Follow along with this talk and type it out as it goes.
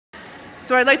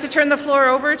So I'd like to turn the floor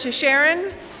over to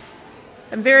Sharon.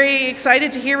 I'm very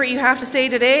excited to hear what you have to say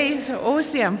today. So,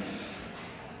 OSM.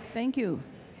 Thank you.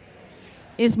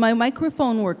 Is my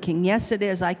microphone working? Yes, it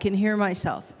is. I can hear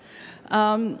myself.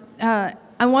 I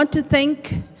want to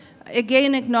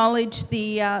acknowledge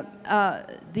the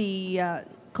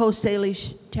Coast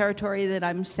Salish territory that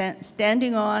I'm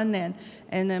standing on,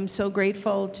 and I'm so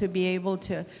grateful to be able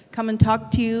to come and talk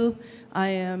to you. I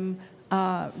am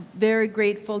very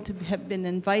grateful to have been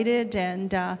invited,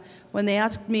 and when they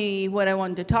asked me what I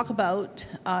wanted to talk about,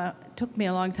 it took me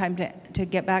a long time to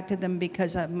get back to them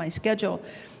because of my schedule.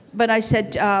 But I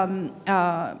said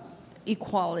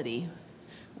equality,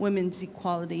 women's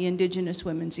equality, Indigenous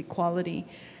women's equality.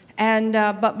 And,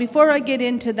 but before I get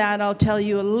into that, I'll tell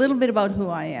you a little bit about who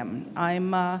I am.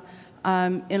 I'm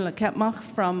in Laketmach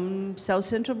from South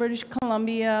Central British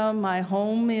Columbia. My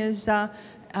home is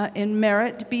in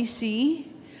Merritt, BC.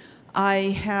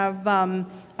 I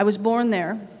was born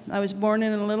there. I was born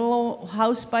in a little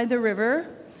house by the river.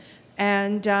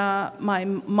 And my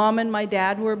mom and my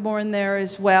dad were born there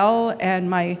as well, and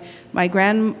my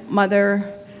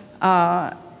grandmother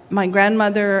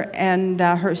and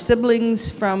her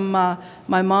siblings from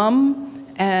my mom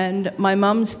and my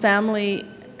mom's family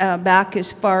back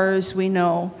as far as we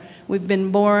know. We've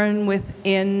been born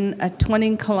within a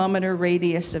 20-kilometer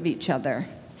radius of each other.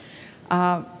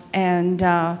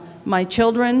 My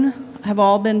children have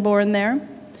all been born there,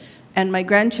 and my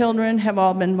grandchildren have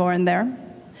all been born there.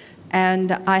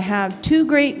 And I have 2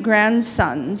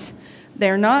 great-grandsons.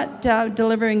 They're not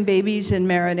delivering babies in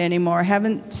Merritt anymore.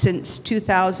 Haven't since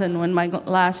 2000 when my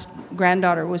last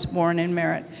granddaughter was born in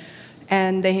Merritt.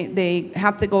 And they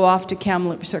have to go off to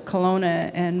Kamloops or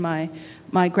Kelowna. And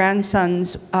my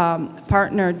grandson's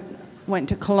partner went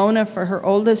to Kelowna for her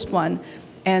oldest one.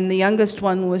 And the youngest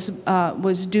one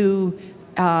was due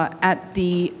at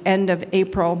the end of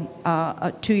April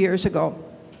 2 years ago.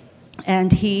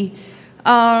 And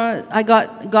I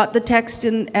got the text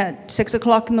at 6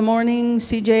 o'clock in the morning.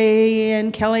 CJ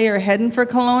and Kelly are heading for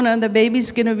Kelowna. The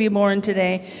baby's going to be born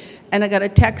today. And I got a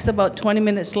text about 20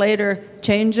 minutes later,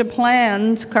 change of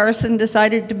plans. Carson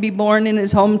decided to be born in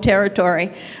his home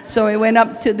territory. So he went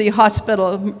up to the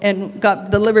hospital and got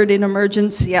delivered in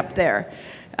emergency up there.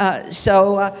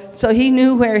 So he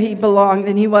knew where he belonged,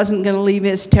 and he wasn't going to leave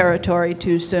his territory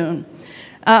too soon.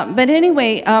 But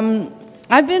anyway,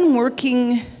 I've been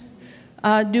working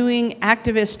doing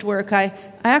activist work. I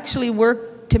actually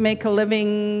work to make a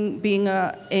living being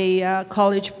a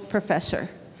college professor.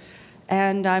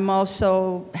 And I'm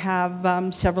also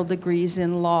have several degrees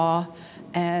in law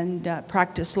and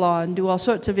practice law and do all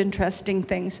sorts of interesting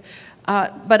things.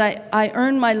 But I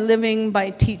earn my living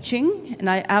by teaching, and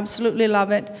I absolutely love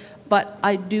it. But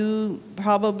I do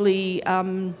probably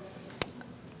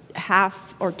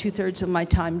half or 2/3 of my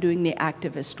time doing the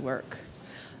activist work.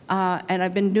 And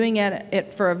I've been doing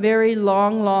it for a very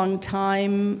long, long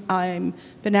time. I've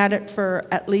been at it for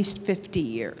at least 50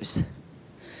 years.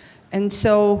 And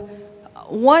so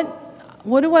what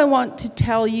do I want to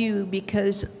tell you?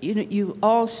 Because you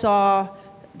all saw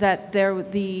that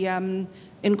the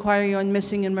inquiry on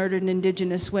missing and murdered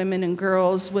Indigenous women and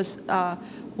girls was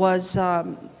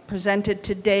presented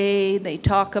today. They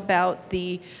talk about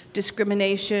the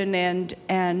discrimination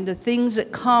and the things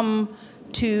that come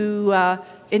to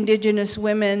Indigenous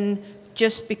women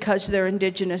just because they're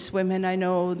Indigenous women. I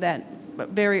know that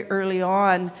very early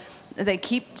on, they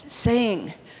keep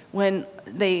saying when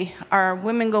our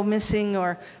women go missing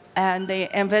and they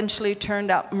eventually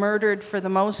turned up murdered for the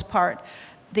most part,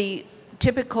 the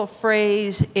typical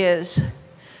phrase is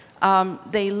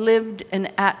they lived an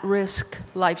at-risk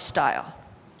lifestyle.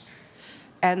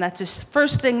 And that's the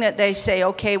first thing that they say,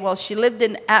 okay, well, she lived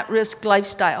an at-risk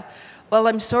lifestyle. Well,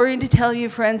 I'm sorry to tell you,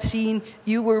 Francine,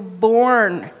 you were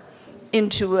born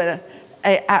into an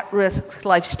at-risk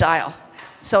lifestyle.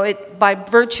 So by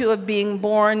virtue of being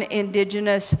born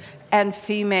Indigenous and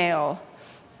female,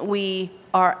 we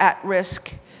are at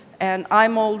risk. And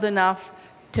I'm old enough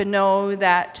to know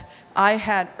that I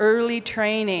had early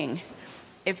training.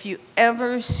 If you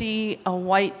ever see a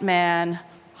white man,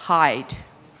 hide.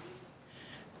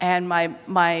 And my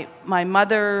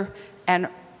mother and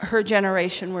her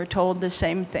generation were told the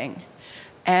same thing.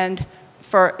 And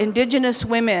for Indigenous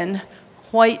women,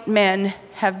 white men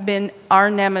have been our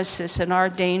nemesis and our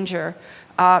danger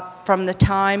from the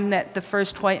time that the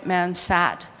first white man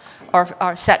set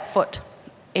foot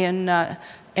in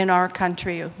our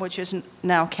country, which is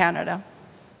now Canada.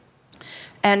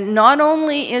 And not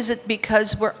only is it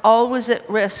because we're always at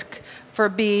risk for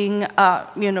being,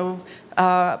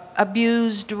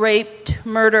 abused, raped,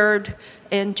 murdered,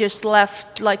 and just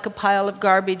left like a pile of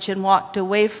garbage and walked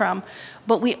away from.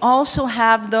 But we also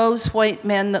have those white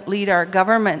men that lead our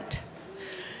government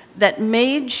that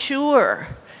made sure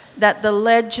that the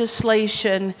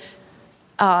legislation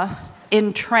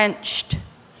entrenched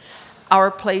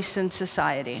our place in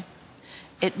society.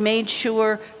 It made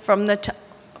sure from the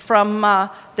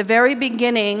very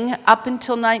beginning up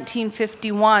until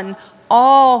 1951,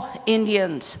 all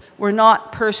Indians were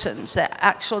not persons.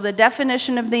 The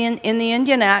definition of in the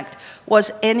Indian Act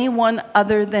was anyone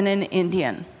other than an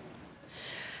Indian.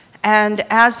 And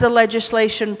as the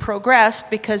legislation progressed,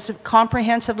 because the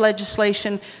comprehensive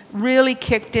legislation really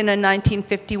kicked in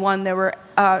 1951, there were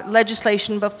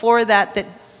legislation before that that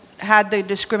had the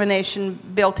discrimination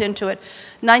built into it.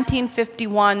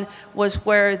 1951 was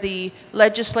where the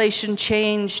legislation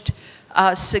changed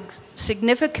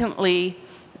significantly,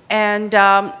 and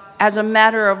as a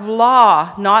matter of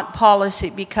law, not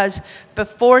policy, because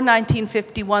before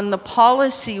 1951 the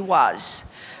policy was,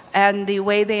 and the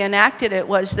way they enacted it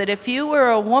was that if you were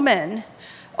a woman,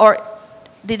 or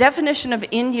the definition of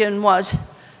Indian was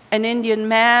an Indian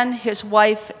man, his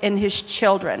wife, and his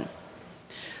children.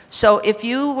 So if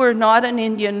you were not an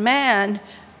Indian man,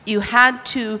 you had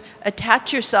to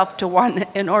attach yourself to one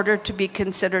in order to be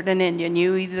considered an Indian.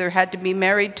 You either had to be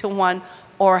married to one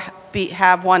or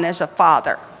have one as a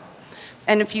father.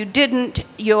 And if you didn't,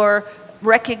 your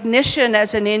recognition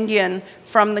as an Indian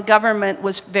from the government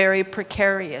was very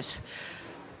precarious.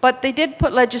 But they did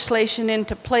put legislation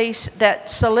into place that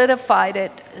solidified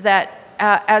it, that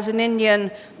as an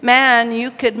Indian man,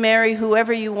 you could marry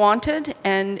whoever you wanted,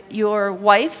 and your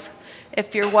wife,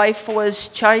 if your wife was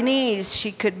Chinese,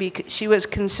 she was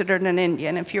considered an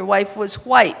Indian. If your wife was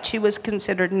white, she was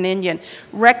considered an Indian,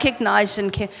 recognized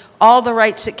and all the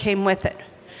rights that came with it.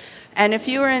 And if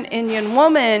you were an Indian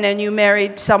woman and you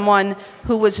married someone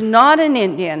who was not an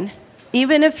Indian,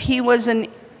 even if he was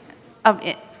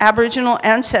of Aboriginal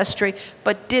ancestry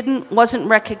but wasn't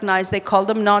recognized, they called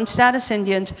them non-status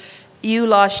Indians, you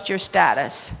lost your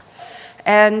status.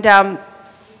 And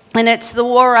it's the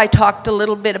war I talked a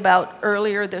little bit about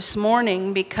earlier this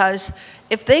morning, because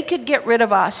if they could get rid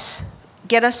of us,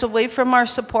 get us away from our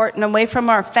support and away from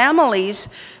our families,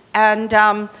 and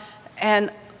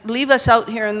leave us out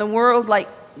here in the world like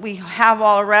we have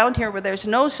all around here where there's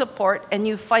no support and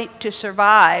you fight to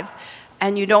survive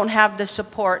and you don't have the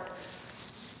support,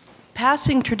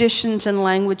 passing traditions and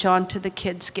language on to the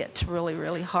kids gets really,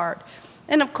 really hard.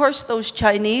 And of course those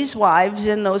Chinese wives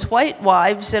and those white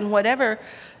wives and whatever,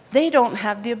 they don't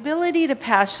have the ability to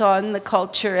pass on the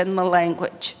culture and the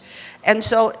language. And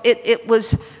so it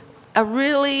was a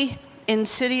really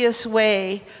insidious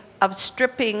way of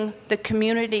stripping the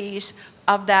communities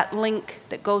of that link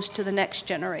that goes to the next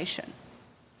generation.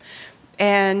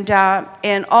 And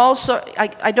also,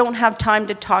 I don't have time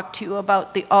to talk to you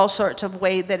about all sorts of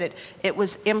ways that it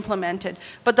was implemented,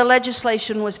 but the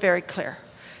legislation was very clear.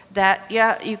 That,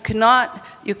 yeah, you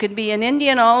could be an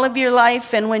Indian all of your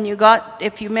life, and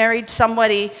if you married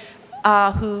somebody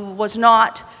who was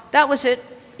not, that was it.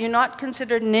 You're not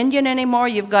considered an Indian anymore.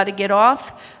 You've got to get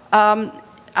off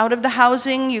out of the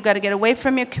housing. You've got to get away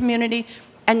from your community,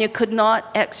 and you could not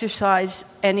exercise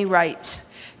any rights.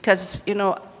 Because, you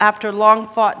know, after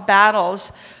long-fought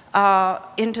battles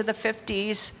into the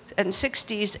 50s and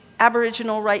 60s,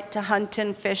 Aboriginal right to hunt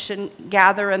and fish and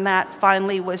gather and that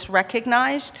finally was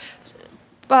recognized.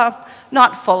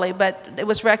 Not fully, but it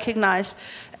was recognized.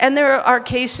 And there are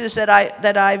cases that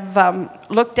I've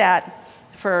looked at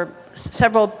for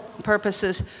several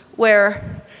purposes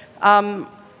where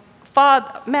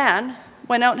man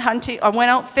went out hunting or went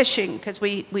out fishing, because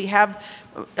we have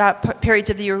periods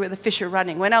of the year where the fish are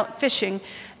running, went out fishing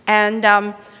and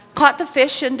caught the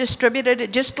fish and distributed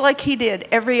it just like he did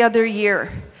every other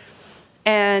year.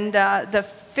 And the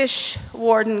fish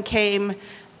warden came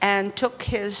and took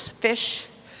his fish,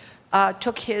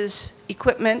 took his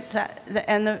equipment,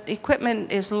 and the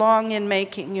equipment is long in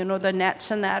making, you know, the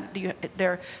nets and that,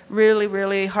 they're really,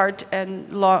 really hard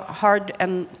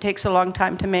and takes a long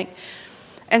time to make,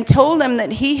 and told him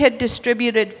that he had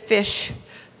distributed fish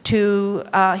to,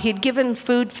 he'd given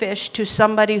food fish to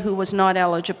somebody who was not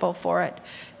eligible for it.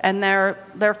 And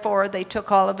therefore, they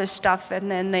took all of his stuff,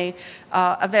 and then they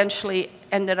eventually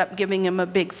ended up giving him a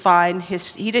big fine.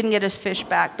 He didn't get his fish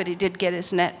back, but he did get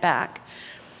his net back.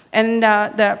 And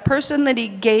the person that he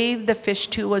gave the fish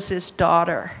to was his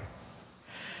daughter.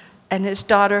 And his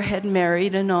daughter had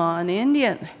married a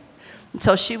non-Indian.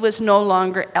 So she was no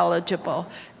longer eligible.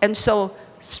 And so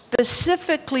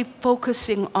specifically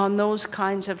focusing on those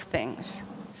kinds of things.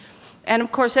 And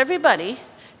of course, everybody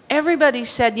everybody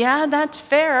said, yeah, that's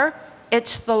fair.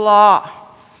 It's the law.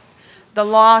 The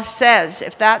law says,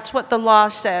 if that's what the law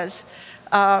says,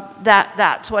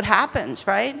 that's what happens,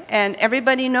 right? And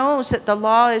everybody knows that the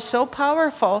law is so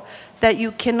powerful that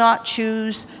you cannot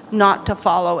choose not to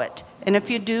follow it. And if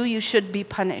you do, you should be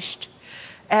punished.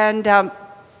 And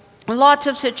lots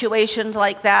of situations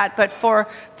like that. But for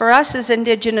us as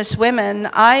Indigenous women,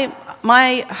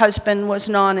 my husband was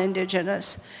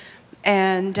non-Indigenous.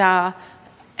 And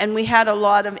we had a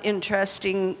lot of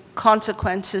interesting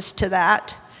consequences to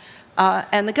that.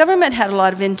 And the government had a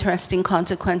lot of interesting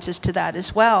consequences to that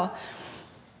as well.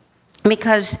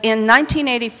 Because in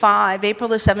 1985, April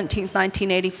the 17th,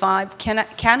 1985,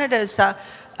 Canada's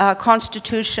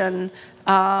constitution,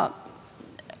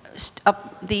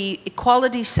 the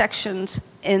equality sections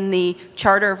in the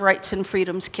Charter of Rights and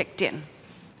Freedoms kicked in.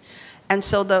 And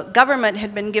so the government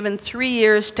had been given 3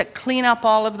 years to clean up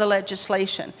all of the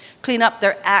legislation, clean up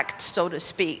their act, so to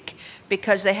speak,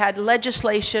 because they had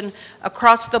legislation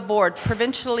across the board,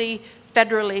 provincially,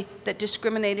 federally, that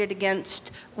discriminated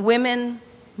against women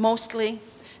mostly,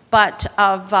 but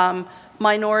of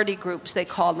minority groups, they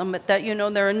call them, but that, you know,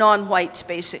 they're non-whites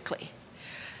basically.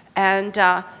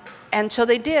 And so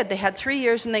they did. They had 3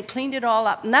 years and they cleaned it all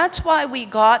up. And that's why we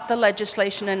got the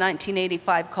legislation in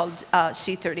 1985 called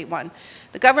C-31.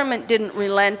 The government didn't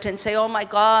relent and say, oh my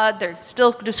God, they're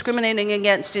still discriminating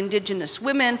against Indigenous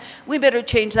women. We better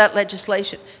change that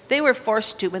legislation. They were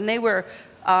forced to, and they were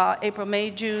April,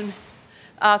 May, June,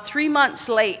 3 months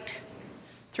late.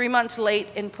 3 months late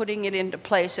in putting it into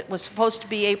place. It was supposed to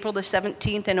be April the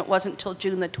 17th and it wasn't until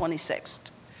June the 26th.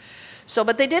 So,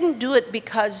 but they didn't do it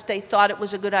because they thought it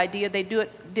was a good idea. They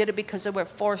did it because they were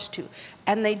forced to.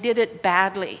 And they did it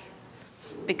badly.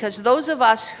 Because those of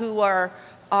us who were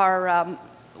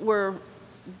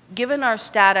given our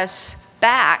status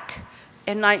back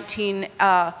in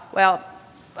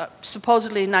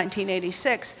supposedly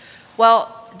 1986,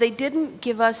 well, they didn't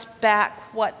give us back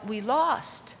what we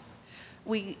lost.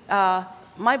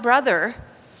 My brother,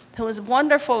 who was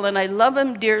wonderful, and I love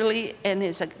him dearly, and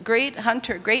is a great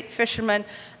hunter, great fisherman,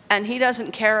 and he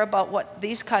doesn't care about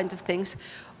these kinds of things.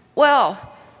 Well,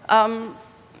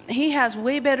 he has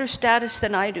way better status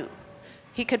than I do.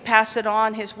 He could pass it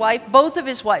on. His wife, both of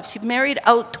his wives, he married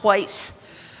out twice,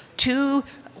 2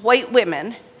 white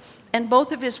women, and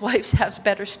both of his wives have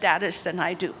better status than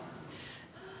I do.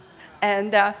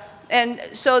 And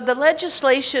so the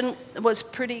legislation was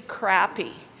pretty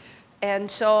crappy.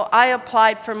 And so I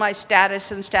applied for my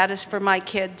status and status for my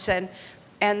kids, and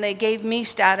they gave me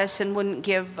status and wouldn't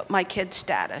give my kids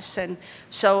status. And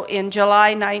so in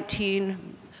July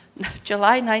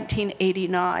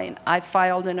 1989, I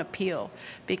filed an appeal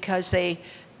because they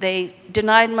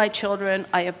denied my children.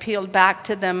 I appealed back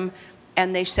to them,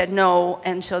 and they said no,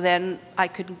 and so then I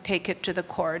could take it to the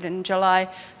court. In July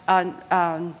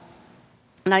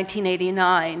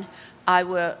 1989,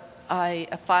 I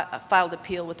filed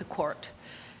appeal with the court.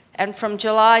 And from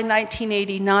July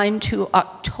 1989 to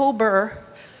October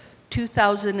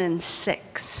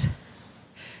 2006,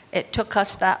 it took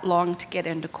us that long to get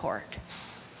into court.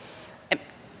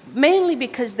 Mainly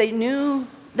because they knew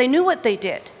what they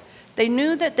did. They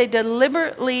knew that they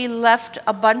deliberately left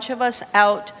a bunch of us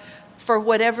out for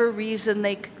whatever reason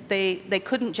they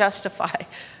couldn't justify.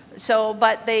 So,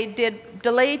 but they did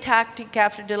delay tactic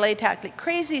after delay tactic,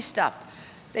 crazy stuff.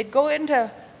 They'd go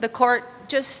into the court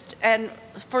and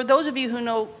for those of you who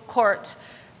know courts,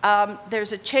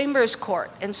 there's a chambers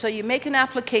court, and so you make an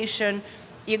application,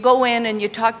 you go in and you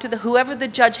talk to whoever the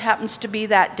judge happens to be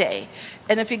that day.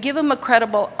 And if you give him a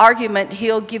credible argument,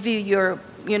 he'll give you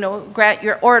grant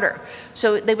your order.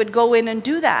 So they would go in and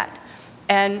do that.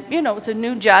 And, it's a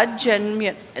new judge, and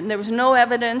there was no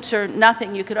evidence or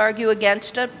nothing. You could argue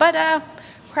against it, but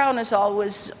Crown is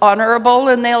always honorable,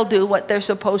 and they'll do what they're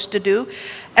supposed to do.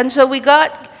 And so we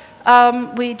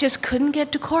just couldn't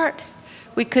get to court.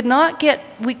 We could not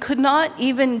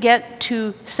even get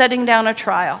to setting down a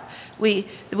trial. We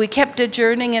kept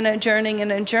adjourning and adjourning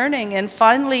and adjourning, and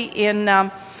finally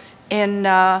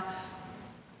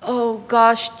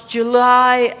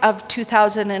July of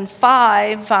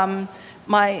 2005,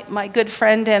 my good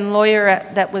friend and lawyer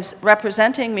that was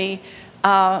representing me,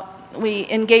 we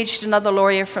engaged another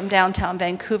lawyer from downtown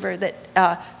Vancouver that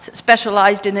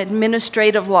specialized in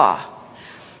administrative law.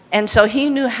 And so he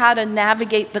knew how to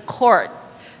navigate the court,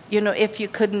 if you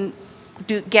couldn't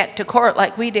get to court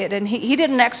like we did. And he did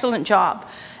an excellent job.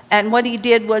 And what he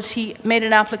did was he made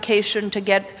an application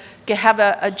to have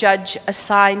a judge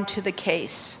assigned to the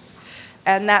case.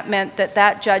 And that meant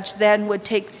that judge then would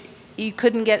take you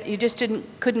couldn't get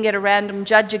a random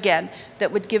judge again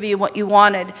that would give you what you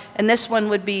wanted. And this one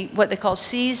would be what they call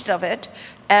seized of it.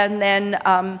 And then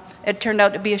it turned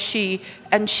out to be a she,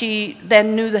 and she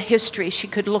then knew the history. She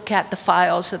could look at the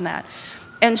files and that.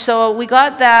 And so we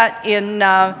got that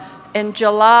in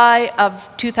July of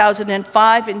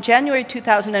 2005. In January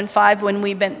 2005, when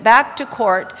we went back to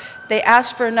court, they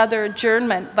asked for another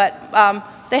adjournment, but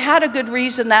they had a good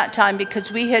reason that time,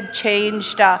 because we had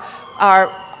changed our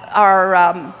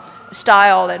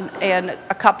style and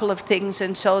a couple of things,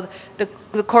 and so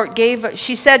the court gave.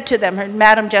 She said to them,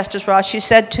 Madam Justice Ross, she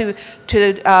said to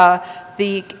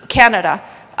the Canada,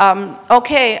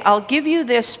 okay, I'll give you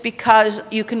this because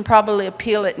you can probably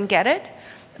appeal it and get it,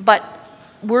 but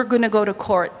we're going to go to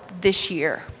court this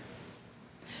year.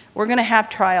 We're going to have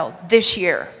trial this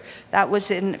year. That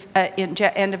was in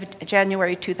end of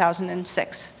January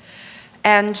 2006.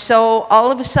 And so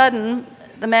all of a sudden,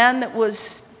 the man that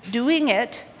was doing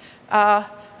it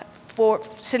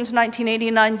since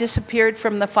 1989 disappeared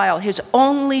from the file. His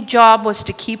only job was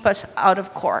to keep us out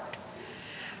of court.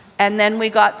 And then we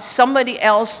got somebody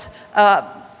else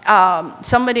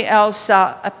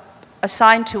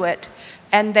assigned to it,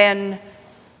 and then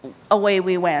away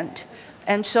we went.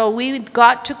 And so we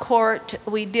got to court.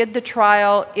 We did the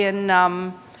trial in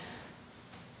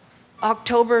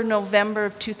October, November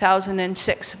of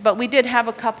 2006. But we did have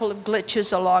a couple of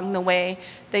glitches along the way.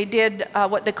 They did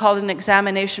what they called an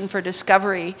examination for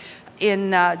discovery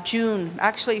in June,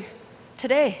 actually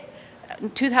today,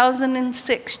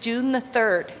 2006, June the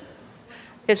 3rd.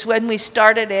 Is when we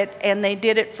started it, and they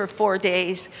did it for 4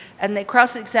 days. And they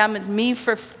cross-examined me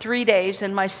for 3 days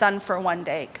and my son for 1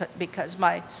 day, because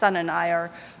my son and I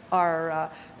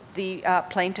are the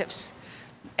plaintiffs.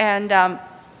 And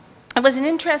it was an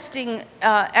interesting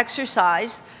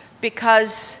exercise,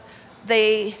 because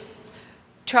they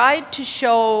tried to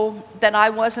show that I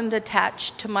wasn't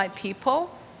attached to my people.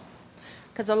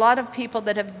 Because a lot of people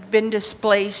that have been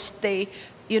displaced,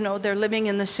 they're living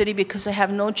in the city because they have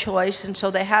no choice, and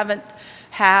so they haven't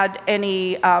had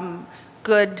any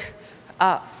good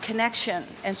connection.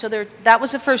 And so that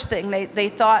was the first thing. They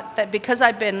thought that because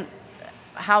I've been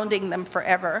hounding them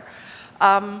forever,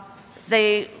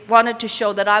 they wanted to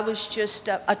show that I was just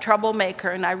a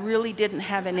troublemaker, and I really didn't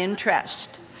have an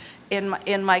interest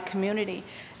in my community.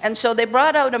 And so they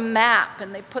brought out a map,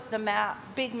 and they put the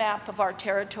big map of our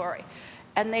territory.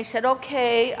 And they said,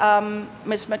 okay,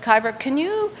 Ms. McIvor, can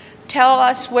you tell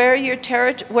us where your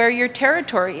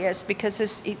territory is? Because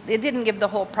it didn't give the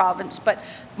whole province, but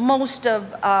most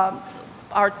of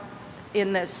are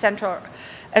in the central.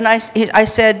 And I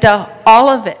said, all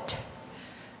of it.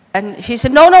 And she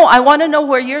said, no, I want to know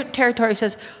where your territory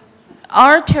is.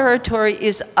 Our territory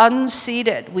is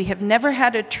unceded. We have never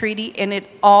had a treaty, and it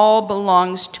all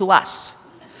belongs to us.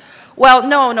 Well,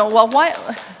 no, well, why?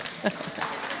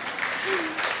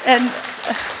 And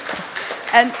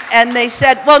they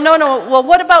said, well, no, well,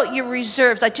 what about your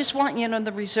reserves? I just want,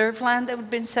 the reserve land that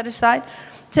had been set aside.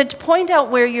 Said, to point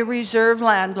out where your reserve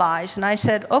land lies. And I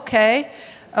said, okay,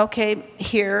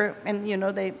 here. And,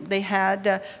 they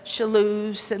had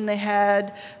Chalouse, and they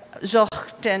had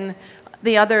Zocht, and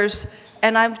the others.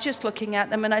 And I'm just looking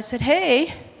at them, and I said,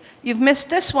 hey, you've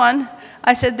missed this one.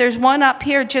 I said, there's one up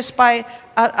here just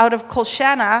out of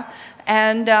Colchana,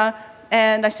 and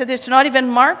I said, it's not even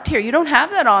marked here. You don't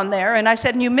have that on there. And I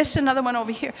said, and you missed another one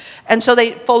over here. And so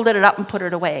they folded it up and put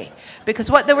it away.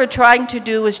 Because what they were trying to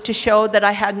do was to show that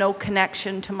I had no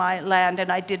connection to my land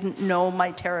and I didn't know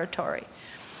my territory.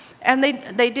 And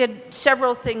they did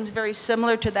several things very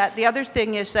similar to that. The other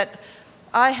thing is that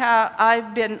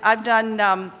I've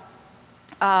done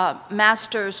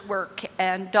master's work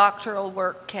and doctoral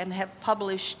work and have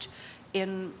published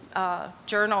in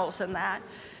journals and that.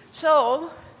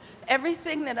 So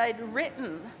everything that I'd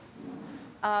written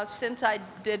since I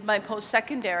did my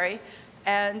post-secondary,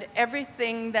 and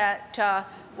everything that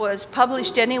was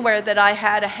published anywhere that I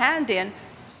had a hand in,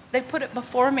 they put it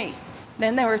before me.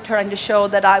 Then they were trying to show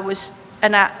that I was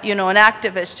an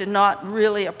activist and not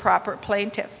really a proper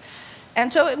plaintiff.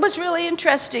 And so it was really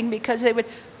interesting, because they would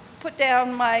put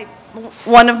down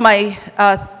one of my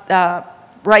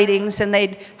writings, and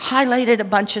they'd highlighted a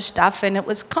bunch of stuff, and it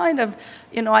was kind of,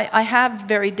 I have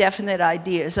very definite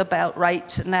ideas about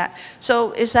rights and that.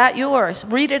 So is that yours?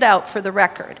 Read it out for the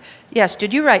record. Yes.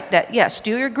 Did you write that? Yes.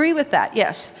 Do you agree with that?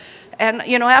 Yes. And,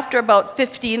 after about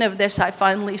 15 of this, I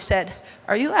finally said,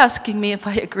 are you asking me if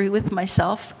I agree with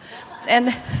myself?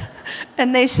 And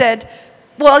they said,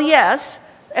 well, yes.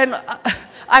 And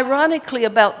ironically,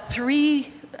 about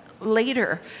 3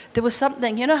 later, there was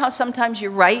something, you know how sometimes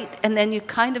you're right and then you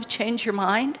kind of change your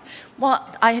mind? Well,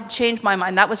 I had changed my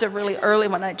mind. That was a really early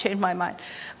one, I changed my mind.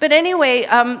 But anyway,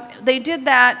 they did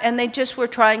that, and they just were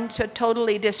trying to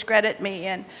totally discredit me.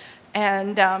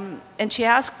 And she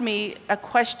asked me a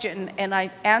question, and I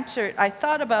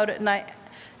thought about it, and I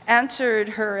answered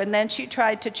her, and then she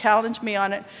tried to challenge me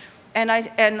on it. And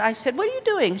I said, what are you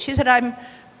doing? She said,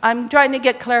 I'm trying to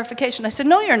get clarification. I said,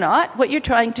 no, you're not. What you're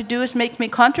trying to do is make me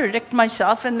contradict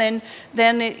myself, and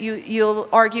then you'll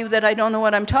argue that I don't know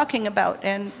what I'm talking about.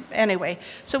 And anyway,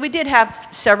 so we did have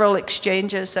several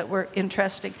exchanges that were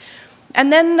interesting.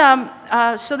 And then,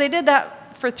 so they did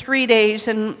that for 3 days,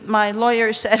 and my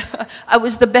lawyer said I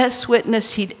was the best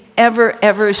witness he'd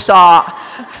ever saw.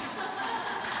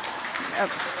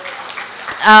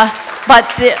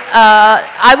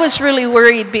 I was really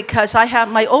worried because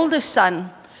my oldest son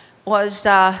was,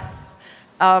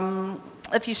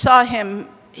 if you saw him,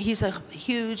 he's a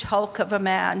huge hulk of a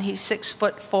man. He's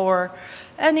 6'4",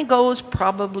 and he goes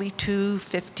probably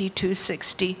 250,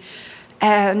 260.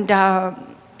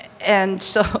 And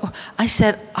so I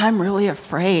said, I'm really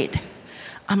afraid.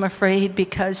 I'm afraid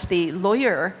because the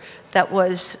lawyer that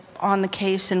was on the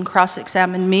case and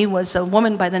cross-examined me was a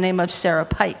woman by the name of Sarah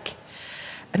Pike.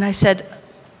 And I said,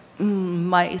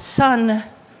 my son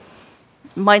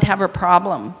might have a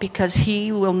problem because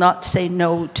he will not say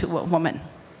no to a woman.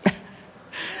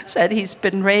 Said he's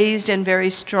been raised in very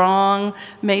strong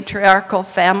matriarchal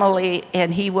family,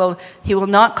 and he will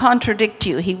not contradict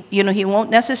you. He won't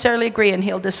necessarily agree, and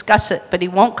he'll discuss it, but he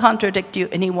won't contradict you,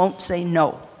 and he won't say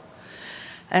no.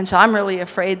 And so I'm really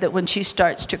afraid that when she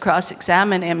starts to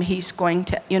cross-examine him, he's going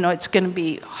to, it's going to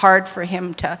be hard for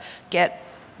him to get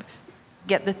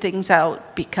the things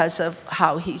out because of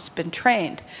how he's been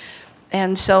trained.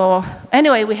 And so,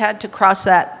 anyway, we had to cross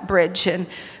that bridge. And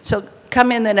so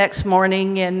come in the next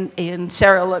morning, and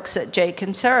Sarah looks at Jake,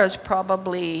 and Sarah's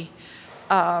probably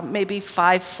maybe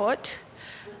 5 foot,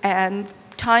 and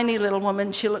tiny little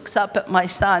woman. She looks up at my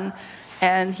son,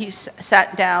 and he's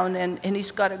sat down, and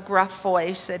he's got a gruff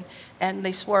voice, and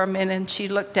they swore him in, and she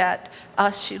looked at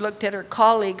us. She looked at her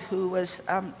colleague, who was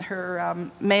her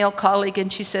male colleague,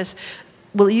 and she says,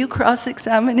 will you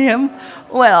cross-examine him?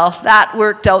 Well, that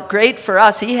worked out great for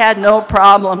us. He had no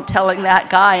problem telling that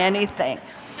guy anything.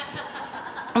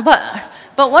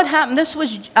 But what happened, this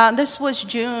was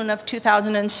June of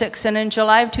 2006, and in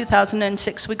July of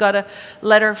 2006, we got a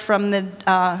letter from the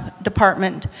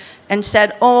department and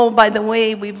said, oh, by the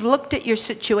way, we've looked at your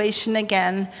situation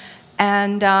again,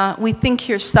 and we think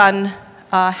your son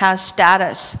has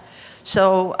status.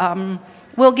 So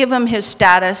we'll give him his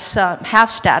status,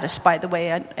 half status, by the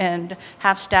way, and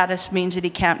half status means that he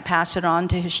can't pass it on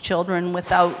to his children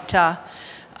without the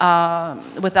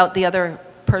other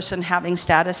person having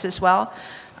status as well.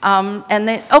 And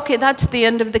they, okay, that's the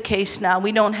end of the case now.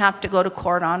 We don't have to go to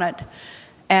court on it.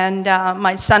 And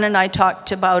my son and I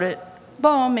talked about it,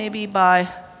 well, maybe by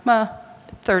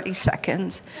 30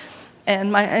 seconds.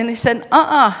 And he said,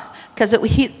 because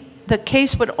the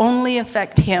case would only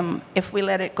affect him if we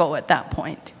let it go at that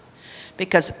point,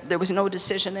 because there was no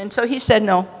decision. And so he said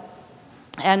no.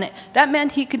 And that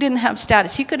meant he didn't have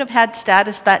status. He could have had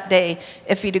status that day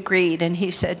if he'd agreed. And he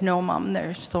said, no, Mom,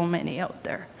 there's so many out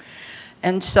there.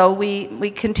 And so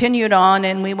we continued on,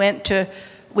 and we went to,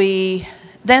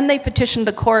 then they petitioned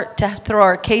the court to throw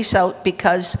our case out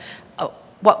because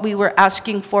what we were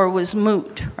asking for was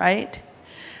moot, right?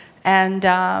 And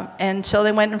so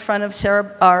they went in front of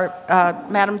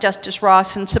Madam Justice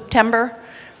Ross in September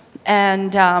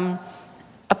and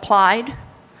applied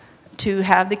to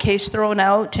have the case thrown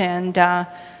out, and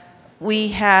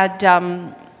we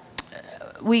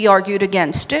argued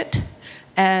against it.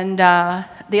 And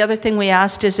the other thing we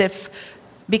asked is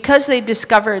because they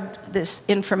discovered this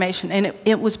information, and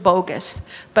it was bogus,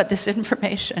 but this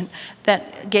information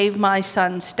that gave my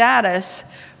son status,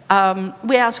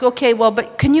 we asked, okay, well,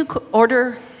 but can you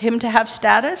order him to have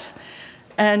status?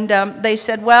 And they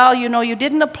said, well, you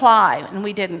didn't apply, and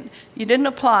we didn't. You didn't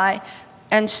apply,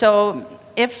 and so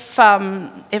if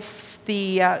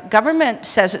the government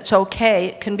says it's okay,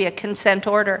 it can be a consent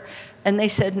order, and they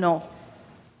said no.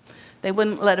 They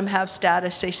wouldn't let him have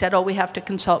status. They said, oh, we have to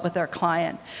consult with our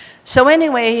client. So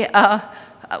anyway,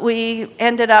 we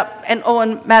ended up, and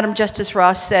Madam Justice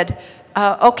Ross said,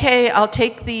 okay, I'll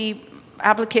take the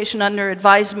application under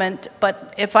advisement,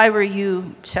 but if I were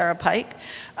you, Sarah Pike,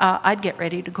 I'd get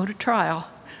ready to go to trial.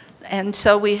 And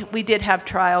so we did have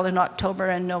trial in October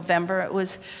and November. It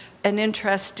was an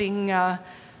interesting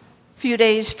few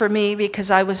days for me because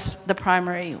I was the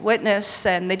primary witness,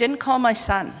 and they didn't call my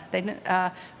son.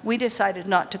 We decided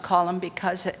not to call him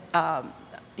because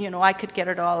you know, I could get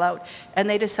it all out. And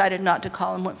they decided not to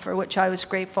call him, for which I was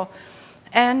grateful.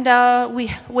 And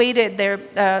we waited there.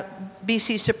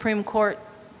 BC Supreme Court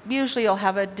usually will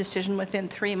have a decision within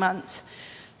 3 months.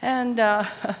 And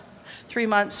 3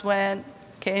 months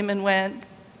came and went,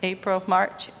 April,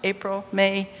 March, April,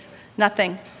 May,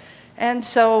 nothing. And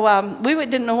so we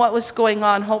didn't know what was going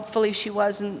on. Hopefully she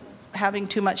wasn't having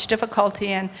too much difficulty.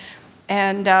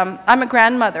 And I'm a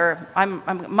grandmother. I'm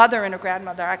a mother and a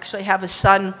grandmother. I actually have a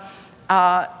son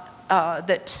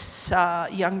that's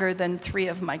younger than 3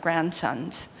 of my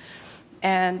grandsons.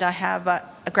 And I have a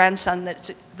grandson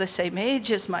that's the same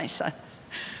age as my son.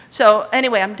 So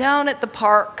anyway, I'm down at the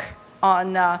park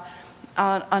on a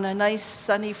nice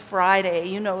sunny Friday,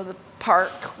 you know, the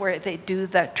park where they do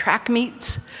the track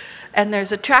meets. And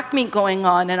there's a track meet going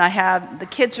on, and the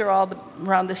kids are all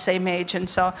around the same age. And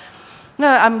so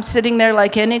I'm sitting there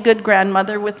like any good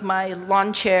grandmother with my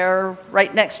lawn chair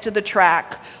right next to the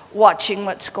track, watching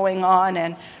what's going on.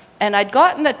 And I'd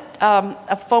gotten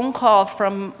a phone call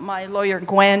from my lawyer,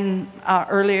 Gwen,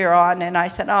 earlier on, and I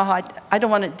said, oh, I don't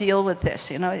want to deal with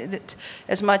this. You know,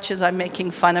 as much as I'm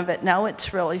making fun of it, now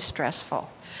it's really stressful.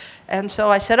 And so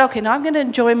I said, okay, now I'm going to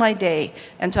enjoy my day.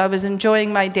 And so I was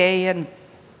enjoying my day, and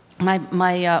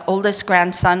my oldest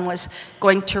grandson was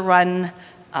going to run,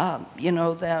 you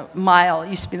know, the mile. It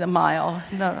used to be the mile,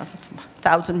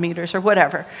 1,000 meters or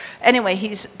whatever. Anyway,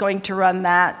 he's going to run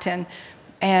that,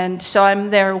 and so I'm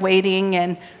there waiting,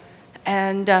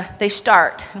 and they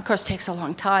start. And of course, it takes a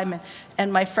long time.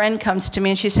 And my friend comes to me,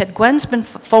 and she said, Gwen's been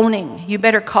phoning. You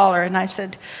better call her. And I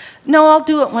said, no, I'll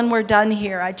do it when we're done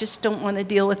here. I just don't want to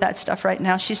deal with that stuff right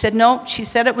now. She said, no, she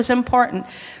said it was important.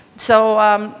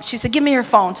 So she said, give me your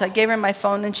phone. So I gave her my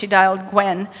phone, and she dialed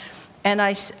Gwen. And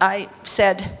I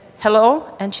said,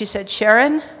 hello? And she said,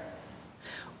 Sharon,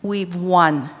 we've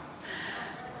won.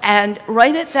 And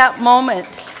right at that moment,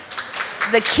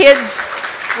 the kids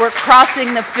were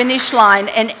crossing the finish line,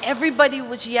 and everybody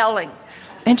was yelling.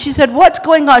 And she said, what's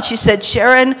going on? She said,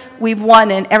 Sharon, we've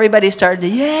won. And everybody started to,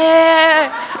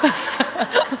 yeah.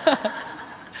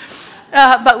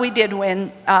 But we did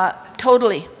win,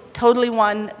 totally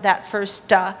won that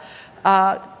first, or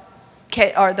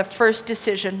the first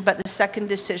decision, but the second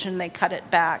decision, they cut it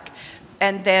back.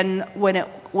 And then when it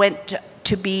went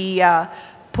to be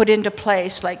put into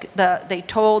place, like they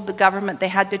told the government they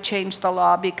had to change the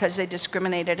law because they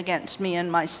discriminated against me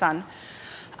and my son.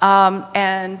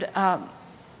 And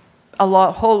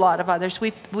a whole lot of others.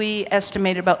 We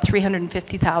estimated about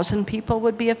 350,000 people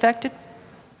would be affected.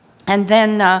 And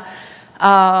then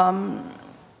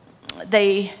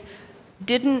they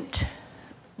didn't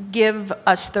give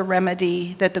us the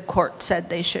remedy that the court said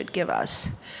they should give us.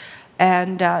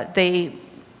 And they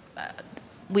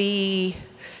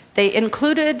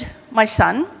included my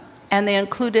son, and they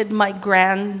included my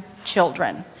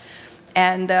grandchildren.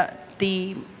 And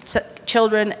the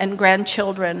children and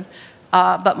grandchildren,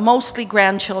 but mostly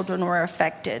grandchildren, were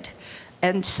affected.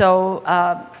 And so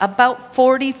about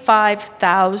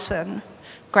 45,000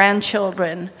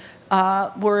 grandchildren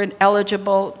were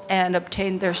ineligible and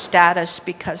obtained their status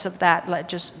because of that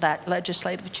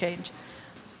legislative change.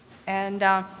 And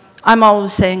I'm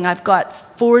always saying I've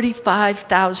got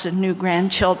 45,000 new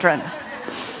grandchildren.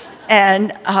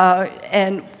 And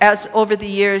as over the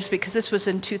years, because this was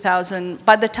in 2000,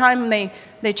 by the time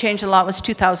they changed the law, it was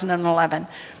 2011.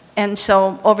 And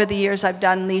so over the years, I've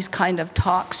done these kind of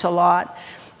talks a lot.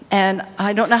 And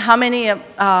I don't know how many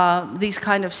of these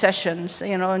kind of sessions,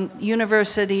 you know, in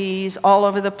universities, all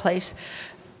over the place,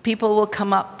 people will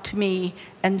come up to me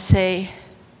and say,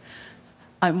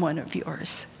 I'm one of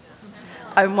yours.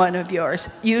 I'm one of yours,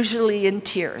 usually in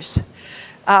tears.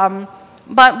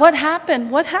 But what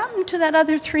happened? What happened to that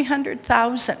other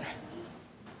 300,000?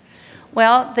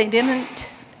 Well, they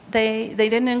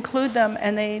didn't include them,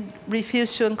 and they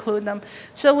refused to include them.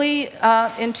 So we,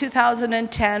 in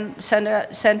 2010,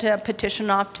 sent a petition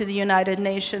off to the United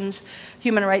Nations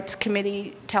Human Rights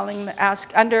Committee,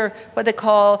 under what they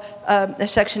call the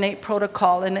Section 8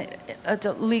 protocol, and it's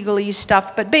legalese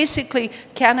stuff. But basically,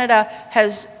 Canada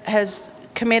has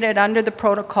committed under the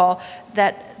protocol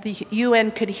that the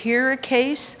UN could hear a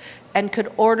case and could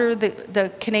order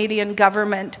the Canadian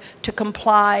government to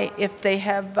comply if they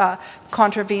have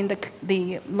contravened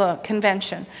the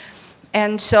convention.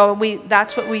 And so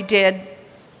that's what we did.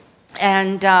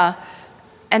 And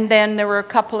then there were a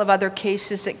couple of other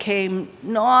cases that came,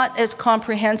 not as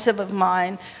comprehensive of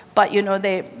mine, but you know,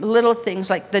 little things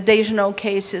like the Dejanot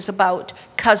case is about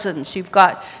cousins. You've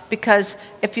got, because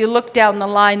if you look down the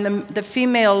line, the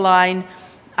female line,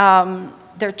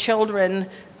 their children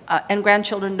and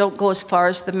grandchildren don't go as far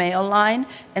as the male line.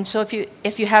 And so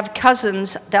if you have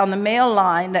cousins down the male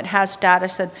line that has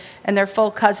status and their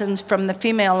full cousins from the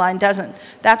female line doesn't,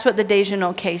 that's what the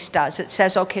Desjardins case does. It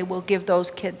says, okay, we'll give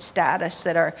those kids status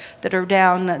that are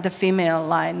down the female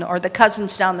line, or the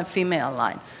cousins down the female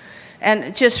line.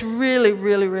 And just really,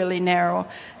 really, really narrow.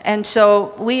 And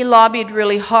so we lobbied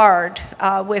really hard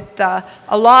with a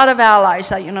lot of allies.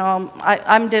 You know,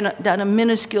 I've done a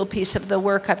minuscule piece of the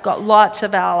work. I've got lots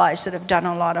of allies that have done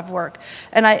a lot of work.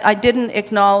 And I didn't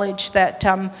acknowledge that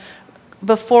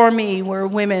before me were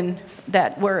women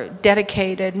that were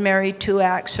dedicated: Mary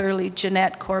Tuac, Surly,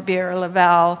 Jeanette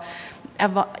Corbière-Laval,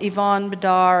 Yvonne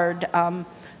Bedard,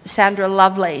 Sandra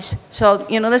Lovelace. So,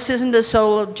 you know, this isn't a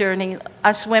solo journey.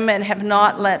 Us women have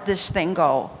not let this thing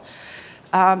go.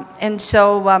 And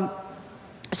so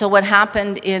what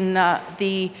happened in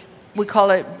we call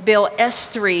it Bill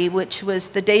S3, which was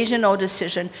the Desjardins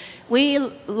decision, we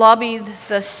lobbied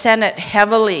the Senate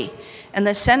heavily, and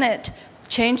the Senate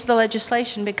changed the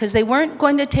legislation because they weren't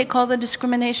going to take all the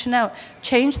discrimination out.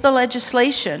 Changed the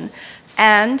legislation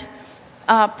and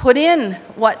put in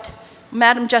what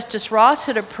Madam Justice Ross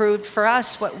had approved for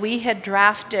us, what we had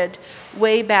drafted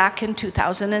way back in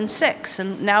 2006,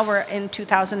 and now we're in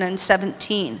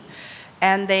 2017.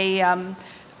 And they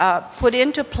put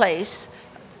into place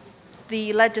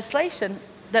the legislation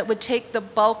that would take the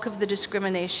bulk of the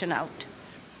discrimination out.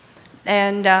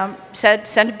 And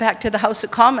send it back to the House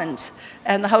of Commons.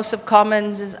 And the House of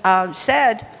Commons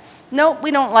said, no, we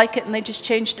don't like it, and they just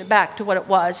changed it back to what it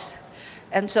was.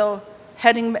 And so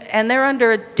and they're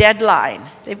under a deadline.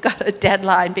 They've got a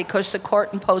deadline because the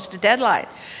court imposed a deadline.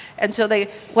 And so they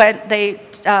were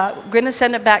going to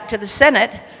send it back to the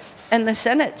Senate, and the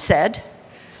Senate said,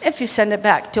 if you send it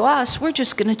back to us, we're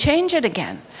just going to change it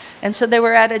again. And so they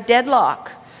were at a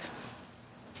deadlock.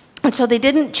 And so they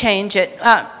didn't change it.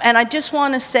 And I just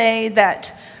want to say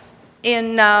that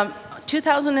in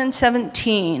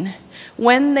 2017,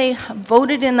 when they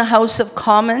voted in the House of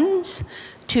Commons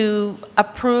to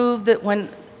approve it when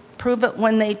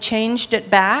they changed it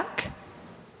back,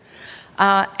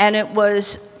 and it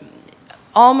was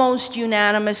almost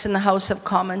unanimous in the House of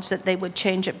Commons that they would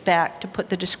change it back to put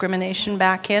the discrimination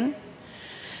back in.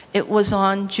 It was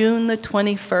on June the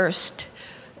 21st,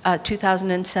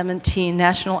 2017,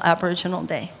 National Aboriginal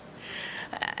Day.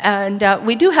 And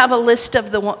we do have a list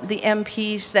of the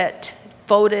MPs that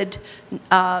voted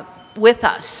with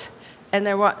us, and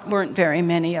there weren't very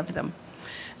many of them.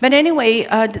 But anyway,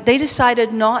 they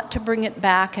decided not to bring it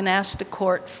back and ask the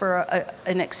court for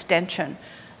an extension.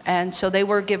 And so they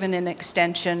were given an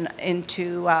extension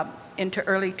into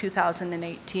early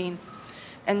 2018.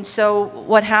 And so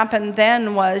what happened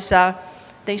then was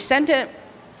they sent it.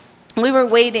 We were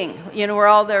waiting, you know, we're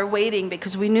all there waiting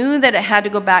because we knew that it had to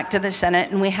go back to the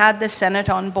Senate, and we had the Senate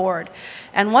on board.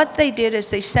 And what they did is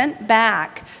they sent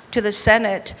back to the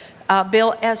Senate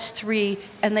Bill S3,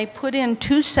 and they put in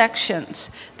 2 sections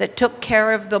that took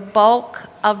care of the bulk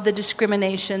of the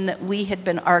discrimination that we had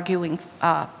been arguing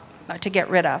to get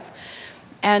rid of.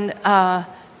 But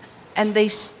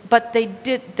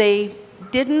they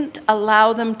didn't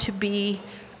allow them to be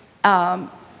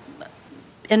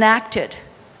enacted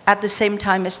at the same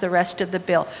time as the rest of the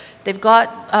bill. They've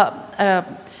got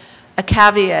a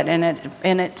caveat in it,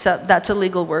 and that's a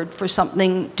legal word for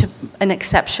something, an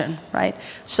exception, right?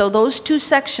 So those 2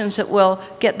 sections that will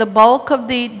get the bulk of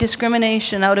the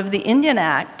discrimination out of the Indian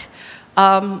Act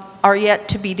are yet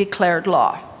to be declared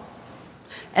law.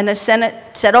 And the Senate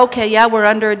said, okay, yeah, we're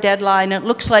under a deadline. It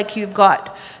looks like you've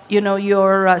got, you know,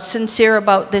 you're sincere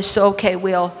about this, so okay,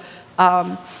 we'll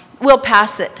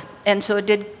pass it. And so it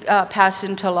did pass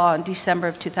into law in December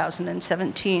of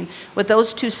 2017, with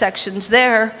those 2 sections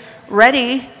there,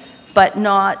 ready, but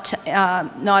not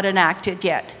enacted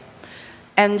yet.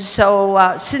 And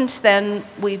so since then,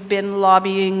 we've been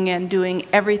lobbying and doing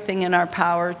everything in our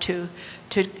power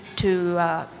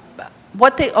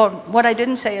what I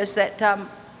didn't say is that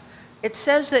it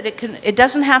says that it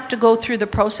doesn't have to go through the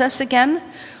process again.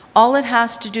 All it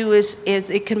has to do is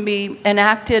it can be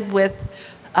enacted with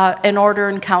an order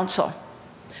in council.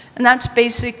 And that's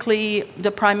basically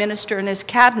the Prime Minister and his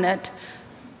cabinet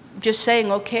just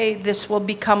saying, okay, this will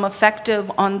become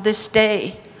effective on this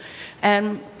day.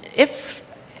 And if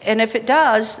it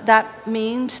does, that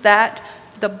means that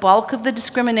the bulk of the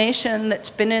discrimination that's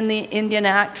been in the Indian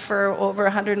Act for over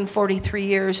 143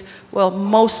 years will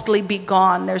mostly be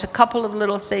gone. There's a couple of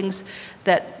little things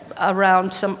that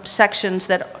around some sections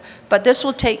but this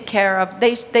will take care of,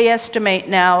 they estimate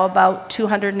now about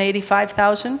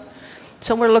 285,000.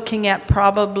 So we're looking at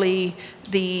probably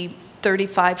the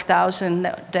 35,000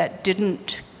 that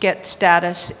didn't get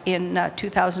status in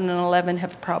 2011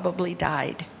 have probably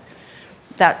died.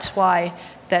 That's why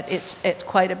it's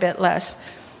quite a bit less.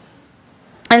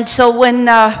 And so when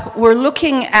we're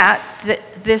looking at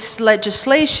this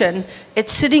legislation,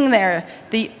 it's sitting there.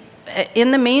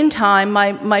 In the meantime,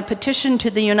 my petition to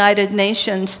the United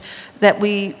Nations that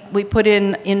we put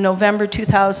in November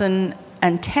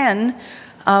 2010,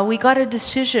 we got a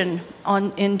decision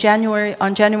on January the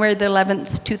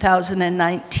 11th,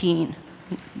 2019,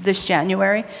 this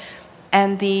January,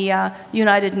 and the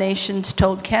United Nations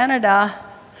told Canada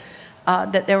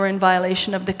that they were in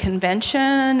violation of the convention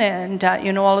and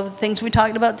you know, all of the things we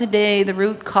talked about today, the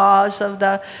root cause of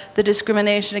the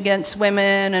discrimination against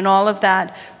women and all of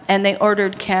that, and they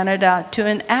ordered Canada to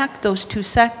enact those two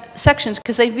sections,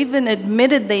 because they've even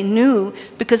admitted they knew,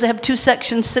 because they have two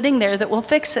sections sitting there that will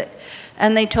fix it.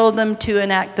 And they told them to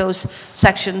enact those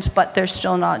sections, but they're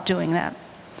still not doing that.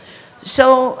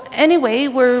 So anyway,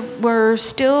 we're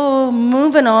still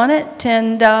moving on it,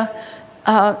 and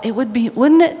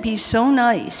wouldn't it be so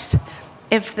nice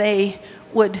if they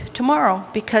would tomorrow,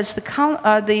 because the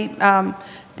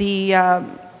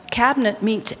cabinet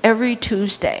meets every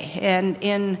Tuesday, and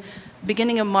in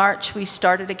beginning of March we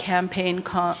started a campaign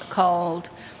called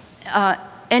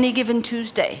Any Given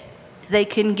Tuesday. They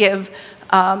can give,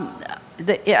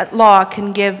 the law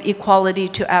can give equality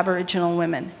to Aboriginal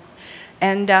women.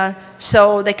 And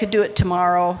so they could do it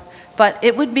tomorrow. But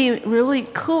it would be really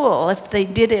cool if they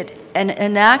did it and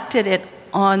enacted it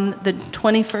on the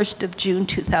 21st of June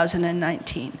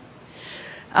 2019.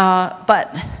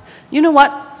 But you know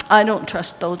what? I don't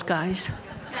trust those guys.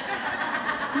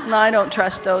 No, I don't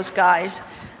trust those guys.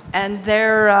 And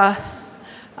they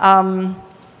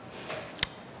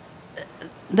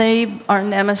are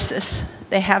nemesis.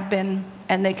 They have been,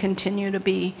 and they continue to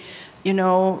be. You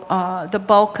know, the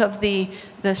bulk of the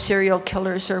serial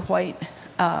killers are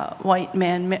white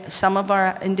men. Some of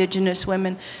our Indigenous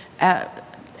women,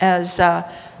 as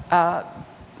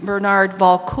Bernard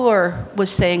Valcourt was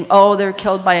saying, oh, they're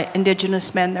killed by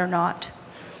Indigenous men. They're not.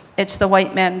 It's the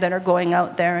white men that are going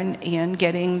out there and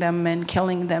getting them and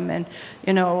killing them. And,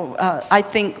 you know, I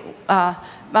think,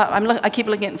 I keep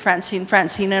looking at Francine.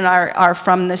 Francine and I are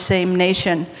from the same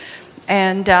nation.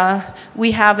 And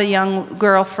we have a young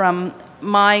girl from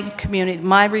my community,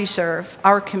 my reserve,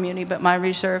 our community, but my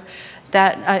reserve,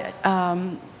 that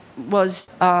was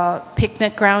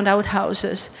picnic ground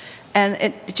outhouses. And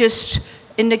it just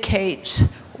indicates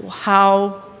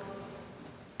how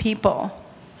people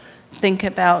think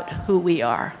about who we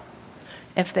are.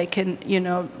 If they can, you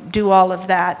know, do all of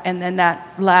that, and then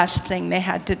that last thing, they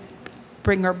had to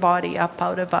bring her body up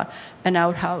out of an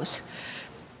outhouse.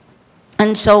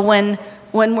 And so when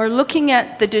we're looking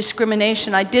at the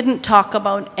discrimination, I didn't talk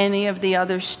about any of the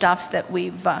other stuff that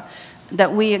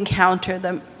we encounter.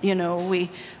 Them, you know,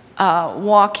 we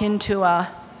walk into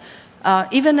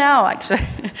even now actually,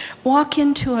 walk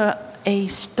into a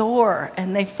store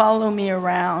and they follow me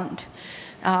around.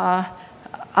 I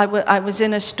was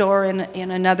in a store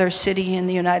in another city in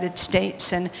the United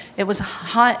States, and it was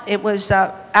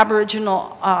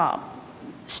Aboriginal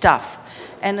stuff.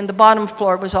 And in the bottom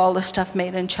floor was all the stuff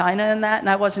made in China and that, and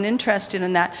I wasn't interested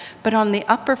in that. But on the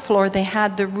upper floor, they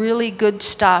had the really good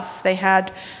stuff. They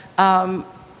had a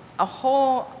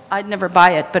whole, I'd never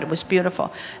buy it, but it was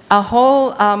beautiful. A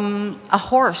whole, a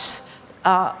horse,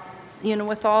 you know,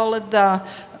 with all of the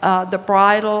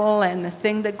bridle and the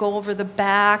thing that go over the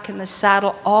back and the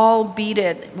saddle, all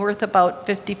beaded, worth about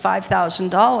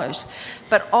 $55,000.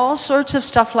 But all sorts of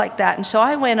stuff like that. And so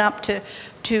I went up to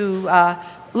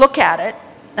look at it.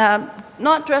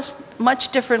 Not dressed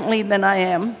much differently than I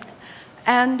am,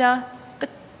 and the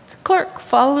clerk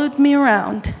followed me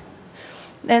around,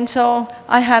 and so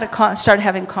I had started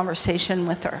having a conversation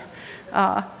with her.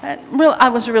 I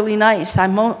was really nice.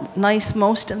 I'm nice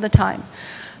most of the time,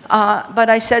 but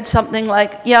I said something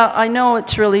like, "Yeah, I know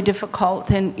it's really difficult,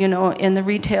 and you know, in the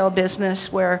retail business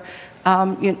where."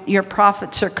 Your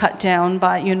profits are cut down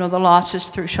by, you know, the losses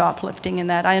through shoplifting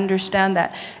and that. I understand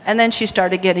that. And then she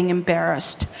started getting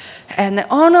embarrassed. And then,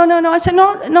 oh, no. I said,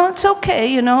 no, it's okay.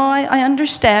 You know, I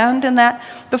understand and that.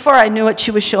 Before I knew it, she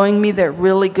was showing me their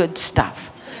really good stuff.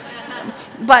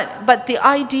 But the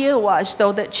idea was,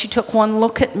 though, that she took one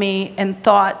look at me and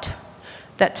thought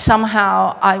that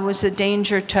somehow I was a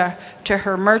danger to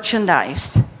her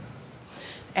merchandise.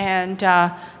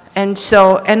 And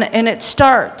so, and it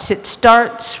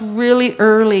starts really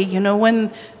early, you know, when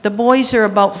the boys are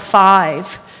about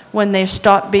 5, when they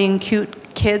stop being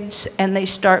cute kids and they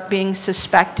start being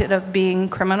suspected of being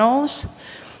criminals.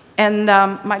 And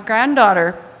my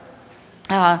granddaughter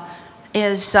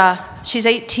she's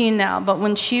 18 now, but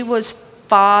when she was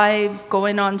 5,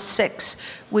 going on 6,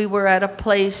 we were at a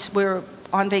place, we were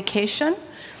on vacation,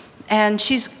 and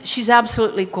she's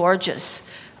absolutely gorgeous.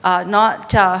 I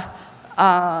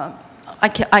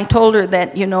told her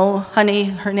that, you know, honey,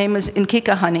 her name is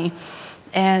Nkika Honey,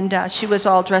 and she was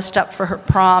all dressed up for her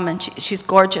prom, and she's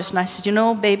gorgeous. And I said, you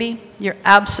know, baby, you're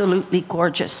absolutely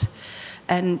gorgeous.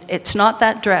 And it's not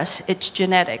that dress, it's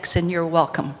genetics, and you're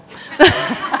welcome.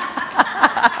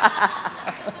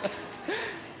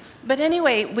 But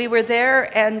anyway, we were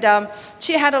there, and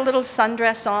she had a little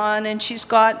sundress on, and she's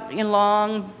got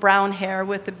long brown hair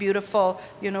with a beautiful,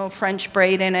 you know, French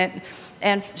braid in it.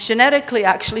 And genetically,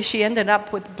 actually, she ended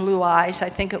up with blue eyes. I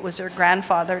think it was her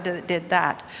grandfather that did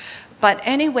that. But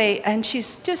anyway, and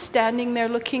she's just standing there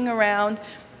looking around,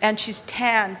 and she's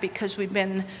tanned because we'd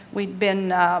been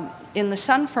in the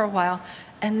sun for a while.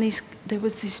 And there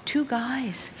was these 2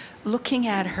 guys looking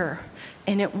at her,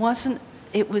 and it was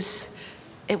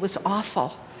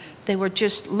awful. They were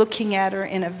just looking at her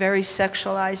in a very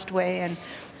sexualized way,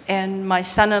 and my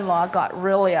son-in-law got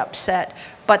really upset.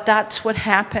 But that's what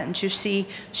happens. You see,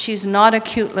 she's not a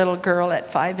cute little girl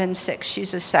at 5 and 6.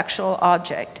 She's a sexual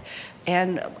object,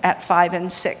 and at 5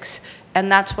 and 6.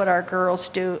 And that's what our girls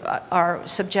are